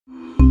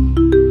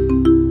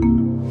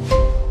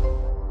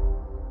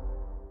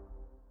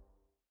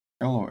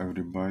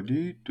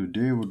everybody.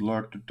 Today I would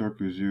like to talk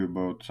with you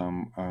about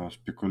some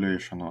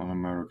speculation on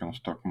American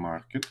stock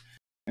market.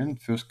 And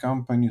first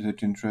company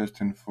that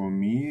interesting for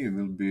me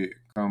will be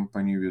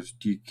company with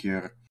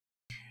ticker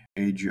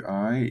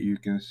AGI. You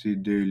can see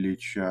daily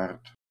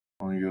chart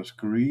on your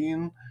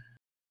screen.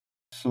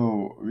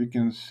 So we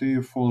can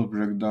see false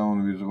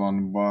breakdown with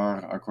one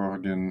bar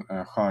according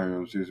high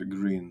of this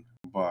green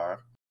bar.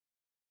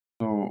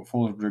 So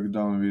false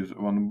breakdown with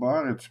one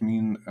bar, it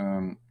means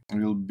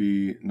will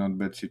be not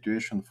bad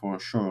situation for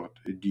short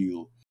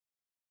deal.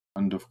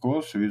 And of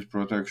course with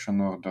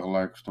protection order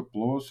like stop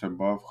loss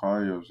above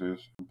high of this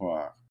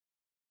bar.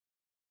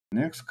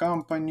 Next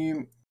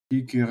company,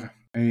 ticker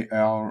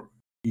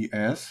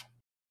ARES,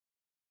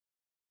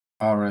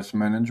 ARES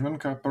Management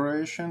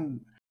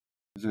Corporation.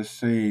 The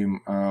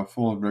same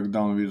false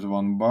breakdown with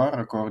one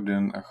bar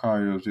according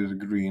high of this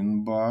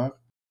green bar.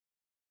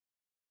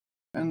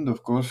 And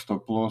of course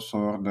stop loss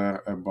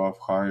order above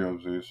high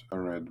of this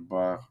red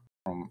bar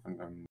from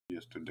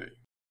yesterday.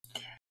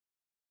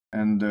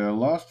 And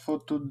last for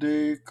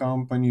today,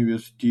 company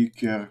with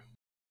ticker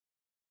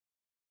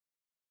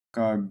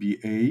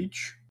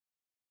KBH,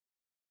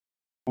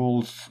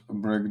 false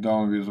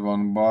breakdown with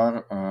one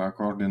bar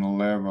according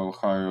level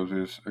high of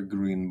this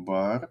green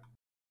bar.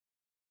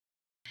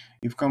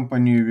 If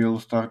company will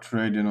start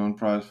trading on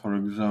price, for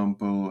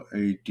example,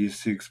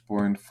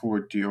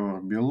 86.40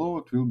 or below,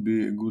 it will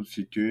be a good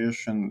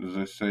situation,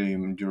 the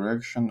same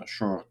direction,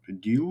 short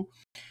deal,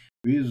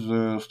 with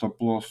stop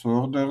loss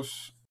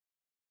orders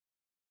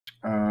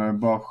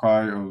above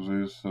high of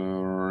this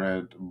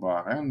red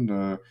bar,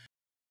 and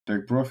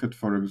take profit,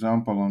 for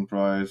example, on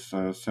price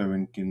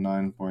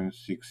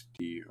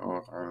 79.60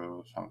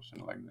 or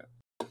something like that.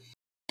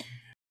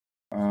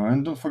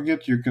 And don't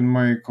forget, you can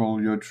make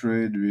all your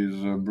trade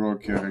with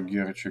broker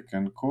Gerchik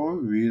Co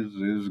with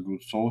this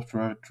good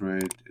software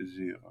Trade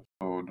Zero.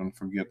 So don't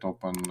forget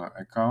open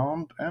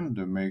account and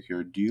make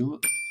your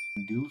deals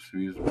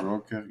with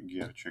broker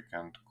Gerchik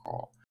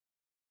Co.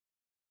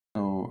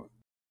 So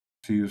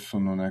see you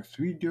soon on next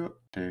video.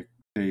 Take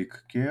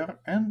care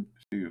and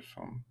see you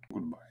soon.